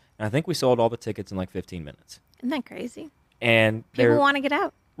have, and I think we sold all the tickets in like 15 minutes. Isn't that crazy? And people want to get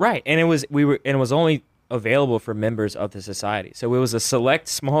out. Right, and it was only available for members of the society. So it was a select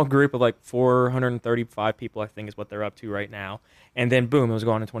small group of like 435 people, I think is what they're up to right now. And then boom, it was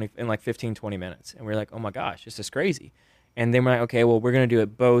gone in like 15, 20 minutes. And we were like, oh my gosh, this is crazy. And then we're like, okay, well, we're going to do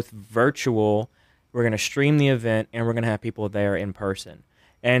it both virtual, we're going to stream the event, and we're going to have people there in person.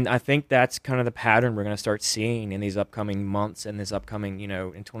 And I think that's kind of the pattern we're going to start seeing in these upcoming months and this upcoming, in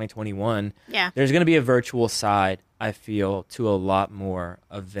 2021. Yeah. There's going to be a virtual side, I feel, to a lot more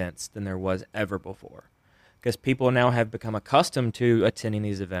events than there was ever before. Because people now have become accustomed to attending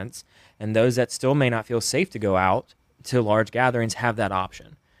these events, and those that still may not feel safe to go out to large gatherings have that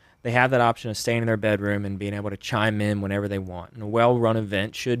option. They have that option of staying in their bedroom and being able to chime in whenever they want. And a well-run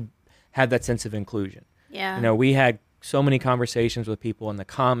event should have that sense of inclusion. Yeah. We had so many conversations with people in the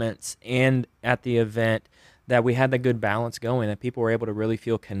comments and at the event that we had the good balance going, that people were able to really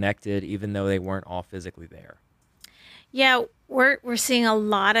feel connected even though they weren't all physically there. Yeah, we're seeing a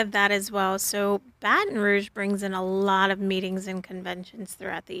lot of that as well. So Baton Rouge brings in a lot of meetings and conventions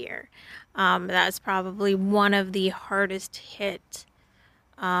throughout the year. That's probably one of the hardest hit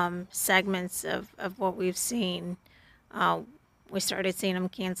segments of what we've seen. We started seeing them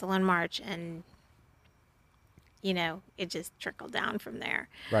cancel in March, and it just trickled down from there.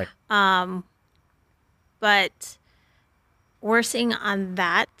 Right. But we're seeing on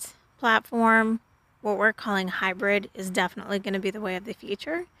that platform, what we're calling hybrid is definitely going to be the way of the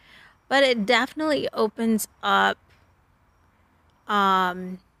future. But it definitely opens up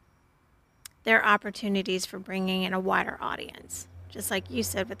their opportunities for bringing in a wider audience, just like you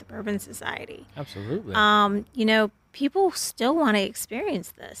said with the Bourbon Society. Absolutely. People still want to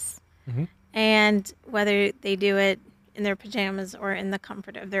experience this. Mm-hmm. And whether they do it in their pajamas or in the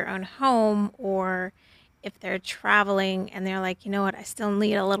comfort of their own home, or if they're traveling and they're like, you know what, I still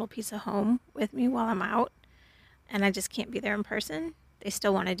need a little piece of home with me while I'm out and I just can't be there in person, they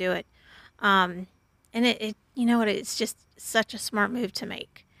still want to do it. And it it's just such a smart move to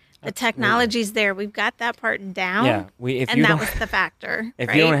make. The Absolutely. Technology's there. We've got that part down. Yeah, and that was the factor. If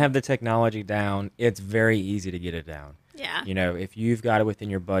right? you don't have the technology down, it's very easy to get it down. Yeah. If you've got it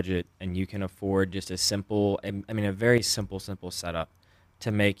within your budget and you can afford just a very simple setup to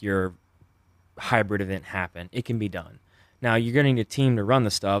make your hybrid event happen, it can be done. Now, you're going to need a team to run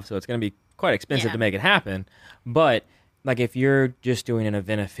the stuff, so it's going to be quite expensive to make it happen. But like if you're just doing an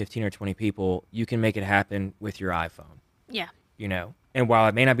event of 15 or 20 people, you can make it happen with your iPhone. Yeah. And while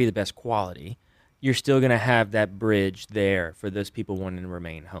it may not be the best quality, you're still going to have that bridge there for those people wanting to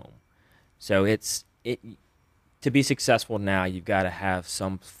remain home. So to be successful now, you've got to have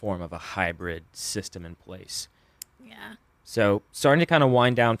some form of a hybrid system in place. Yeah. So starting to kind of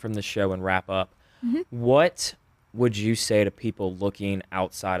wind down from the show and wrap up, mm-hmm. What would you say to people looking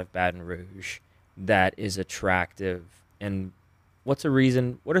outside of Baton Rouge that is attractive? And what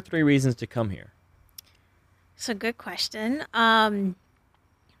are 3 reasons to come here? It's a good question. Baton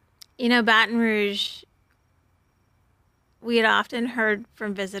Rouge, we had often heard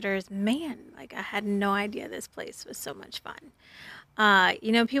from visitors, man, like I had no idea this place was so much fun.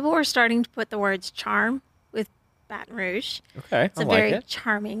 People were starting to put the words charm with Baton Rouge. Okay, It's I a like very it.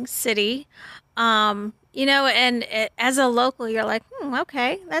 charming city. As a local, you're like,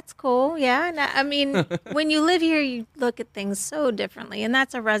 okay, that's cool. Yeah. And I mean, when you live here, you look at things so differently. And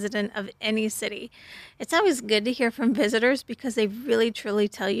that's a resident of any city. It's always good to hear from visitors because they really, truly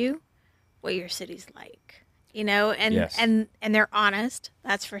tell you what your city's like, and, Yes. and they're honest.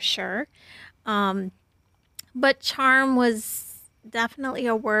 That's for sure. But charm was definitely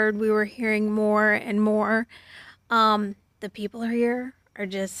a word we were hearing more and more. The people here are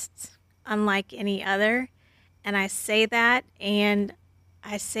just unlike any other. And I say that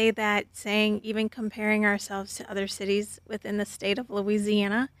saying, even comparing ourselves to other cities within the state of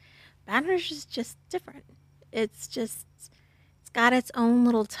Louisiana, Baton Rouge is just different. It's got its own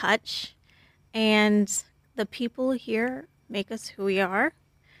little touch. And the people here make us who we are.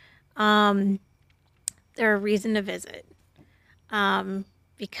 They're a reason to visit.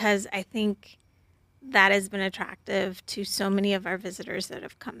 Because I think that has been attractive to so many of our visitors that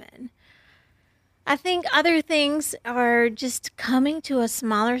have come in. I think other things are just coming to a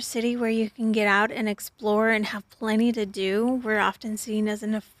smaller city where you can get out and explore and have plenty to do. We're often seen as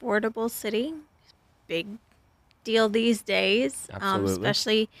an affordable city. Big deal these days, Absolutely.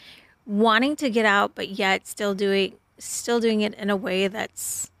 especially wanting to get out, but yet still doing it in a way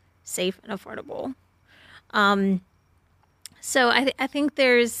that's safe and affordable. So I think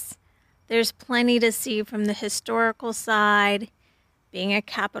there's plenty to see from the historical side. Being a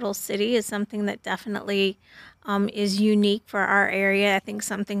capital city is something that definitely is unique for our area. I think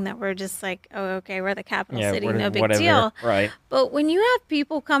something that we're just like, oh, okay, we're the capital city, no big whatever. deal. Right. But when you have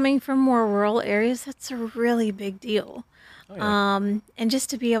people coming from more rural areas, that's a really big deal. Oh, yeah. And just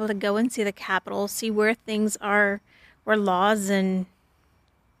to be able to go and see the capital, see where things are, where laws and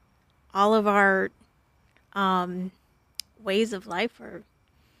all of our ways of life are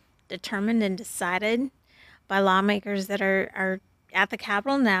determined and decided by lawmakers that are at the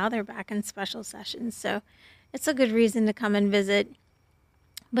Capitol now. They're back in special sessions. So it's a good reason to come and visit.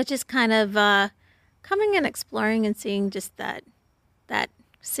 But just kind of coming and exploring and seeing just that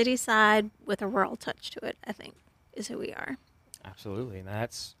city side with a rural touch to it, I think, is who we are. Absolutely. And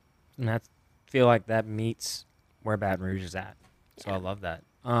that's feel like that meets where Baton Rouge is at. So Yeah. I love that.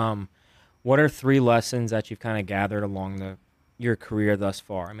 What are 3 lessons that you've kind of gathered along your career thus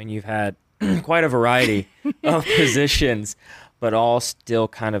far? I mean, you've had quite a variety of positions, but all still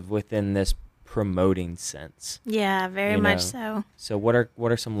kind of within this promoting sense. Yeah, very You much know. so. So what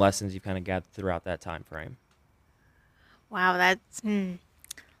are some lessons you've kind of gathered throughout that time frame? Wow, that's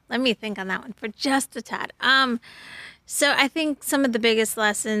let me think on that one for just a tad. So I think some of the biggest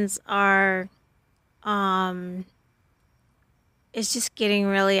lessons are is just getting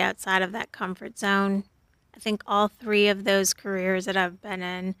really outside of that comfort zone. I think all 3 of those careers that I've been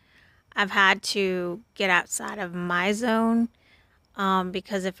in, I've had to get outside of my zone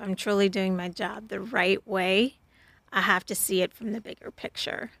because if I'm truly doing my job the right way, I have to see it from the bigger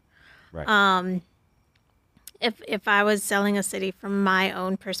picture. Right. If I was selling a city from my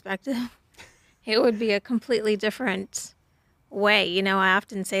own perspective, it would be a completely different way. I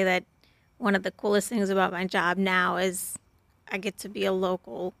often say that one of the coolest things about my job now is I get to be a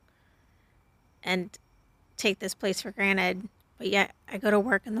local and take this place for granted, but yet I go to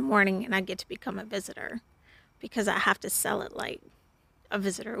work in the morning and I get to become a visitor because I have to sell it like a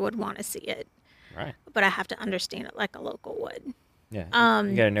visitor would want to see it. Right. But I have to understand it like a local would. Yeah.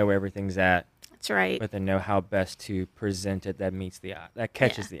 You got to know where everything's at. That's right. But then know how best to present it that meets the eye, that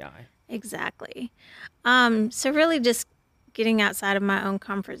catches the eye. Exactly. So really just getting outside of my own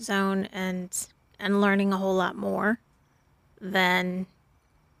comfort zone and learning a whole lot more than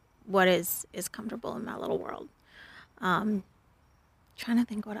what is comfortable in my little world. Trying to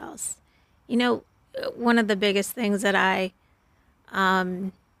think what else. One of the biggest things that I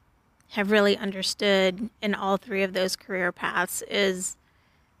have really understood in all 3 of those career paths is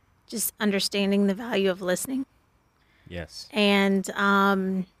just understanding the value of listening. Yes. And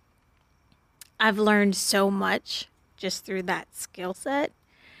I've learned so much just through that skill set.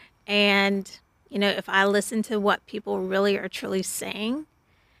 And, if I listen to what people really are truly saying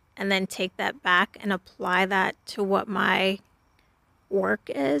and then take that back and apply that to what my work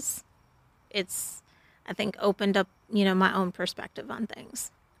is, it's, I think, opened up, my own perspective on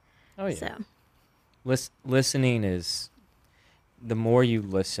things. Oh, yeah. So. Listening is, the more you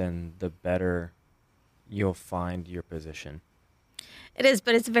listen, the better you'll find your position. It is,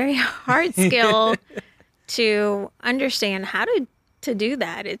 but it's a very hard skill to understand how to to do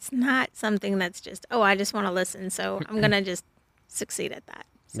that. It's not something that's just, oh, I just want to listen, so I'm going to just succeed at that.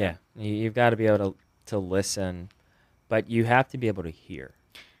 So. Yeah, you've got to be able to listen, but you have to be able to hear.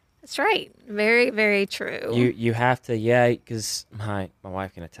 That's right. Very, very true. You have to, because my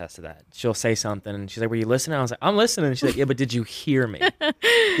wife can attest to that. She'll say something, and she's like, were you listening? I was like, I'm listening. And she's like, yeah, but did you hear me?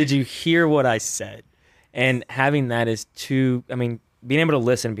 Did you hear what I said? And having that is being able to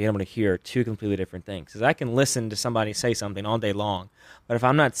listen and being able to hear are two completely different things. Because I can listen to somebody say something all day long, but if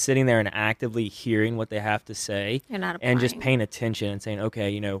I'm not sitting there and actively hearing what they have to say and just paying attention and saying,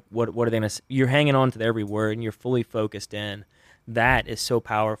 okay, what are they going to say? You're hanging on to their every word and you're fully focused in. That is so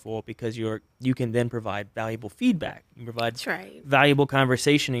powerful because you can then provide valuable feedback. You provide valuable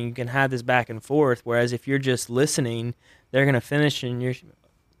conversation, and you can have this back and forth. Whereas if you're just listening, they're going to finish and you're,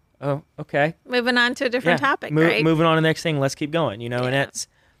 oh, okay. Moving on to a different topic, right? Moving on to the next thing. Let's keep going, and that's,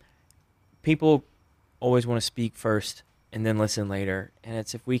 people always want to speak first and then listen later. And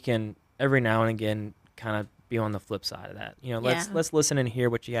it's, if we can every now and again kind of be on the flip side of that, let's listen and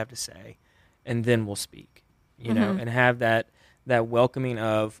hear what you have to say, and then we'll speak, and have that welcoming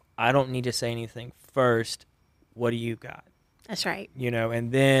of, I don't need to say anything first. What do you got? That's right.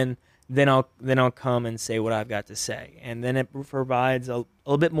 And then I'll come and say what I've got to say. And then it provides a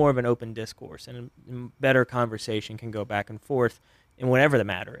little bit more of an open discourse, and a better conversation can go back and forth in whatever the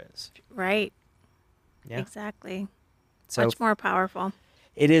matter is. Right. Yeah. Exactly. So much more powerful.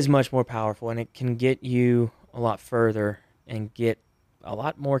 It is much more powerful, and it can get you a lot further, and get a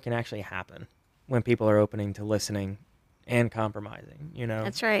lot more can actually happen when people are opening to listening and compromising,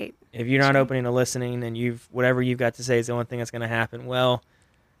 That's right. If you're not opening to listening, and whatever you've got to say is the only thing that's going to happen, well,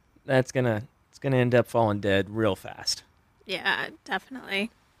 it's gonna end up falling dead real fast. Yeah,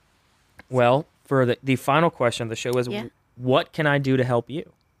 definitely. Well, for the final question of the show is, what can I do to help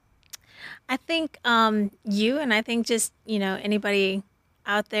you? I think you, and I think just, anybody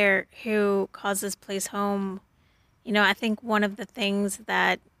out there who calls this place home, I think one of the things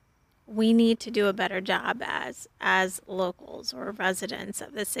that we need to do a better job as locals or residents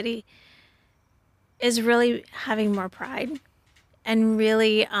of the city is really having more pride, and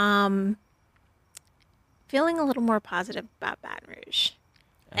really feeling a little more positive about Baton Rouge.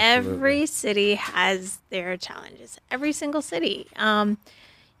 Absolutely. Every city has their challenges. Every single city. Prior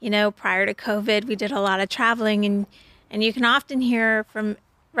to COVID, we did a lot of traveling, and you can often hear from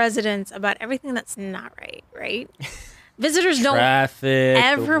residents about everything that's not right? Visitors don't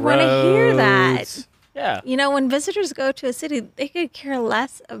ever want to hear that. Yeah. When visitors go to a city, they could care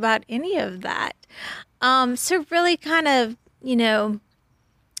less about any of that. So really kind of,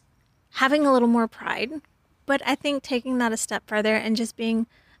 having a little more pride, but I think taking that a step further and just being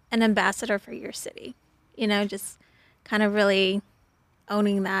an ambassador for your city, just kind of really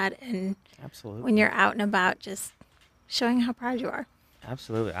owning that. And absolutely, when you're out and about, just showing how proud you are.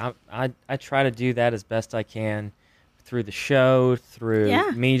 Absolutely. I try to do that as best I can through the show,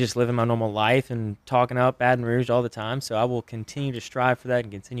 through me just living my normal life and talking about Baton Rouge all the time. So I will continue to strive for that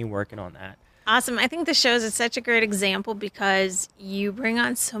and continue working on that. Awesome. I think the shows is such a great example because you bring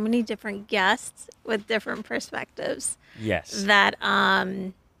on so many different guests with different perspectives. Yes. That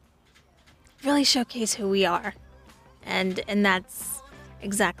really showcase who we are. And that's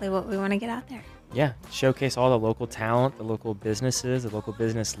exactly what we want to get out there. Yeah, showcase all the local talent, the local businesses, the local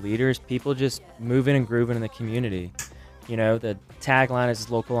business leaders, people just moving and grooving in the community. The tagline is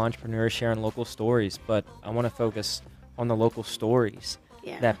local entrepreneurs sharing local stories, but I want to focus on the local stories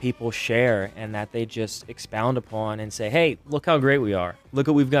that people share and that they just expound upon and say, hey, look how great we are. Look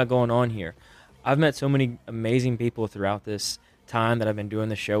what we've got going on here. I've met so many amazing people throughout this time that I've been doing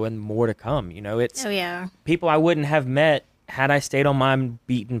the show, and more to come. It's people I wouldn't have met had I stayed on my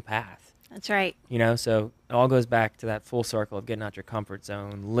beaten path. That's right. So it all goes back to that full circle of getting out your comfort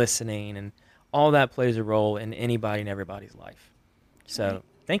zone, listening, and all that plays a role in anybody and everybody's life. So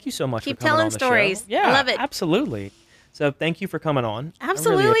thank you so much for coming on the show. Keep telling stories. Yeah, I love it. Absolutely. So thank you for coming on.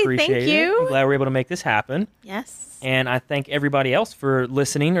 Absolutely. I really appreciate thank you. I'm glad we're able to make this happen. Yes. And I thank everybody else for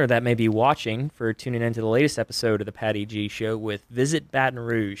listening, or that may be watching, for tuning into the latest episode of the Patty G Show with Visit Baton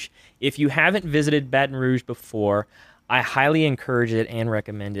Rouge. If you haven't visited Baton Rouge before, I highly encourage it and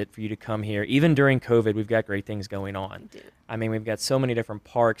recommend it for you to come here. Even during COVID, we've got great things going on. We've got so many different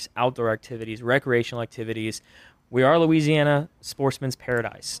parks, outdoor activities, recreational activities. We are Louisiana Sportsman's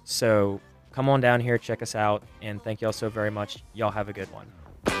Paradise. So come on down here, check us out, and thank y'all so very much. Y'all have a good one.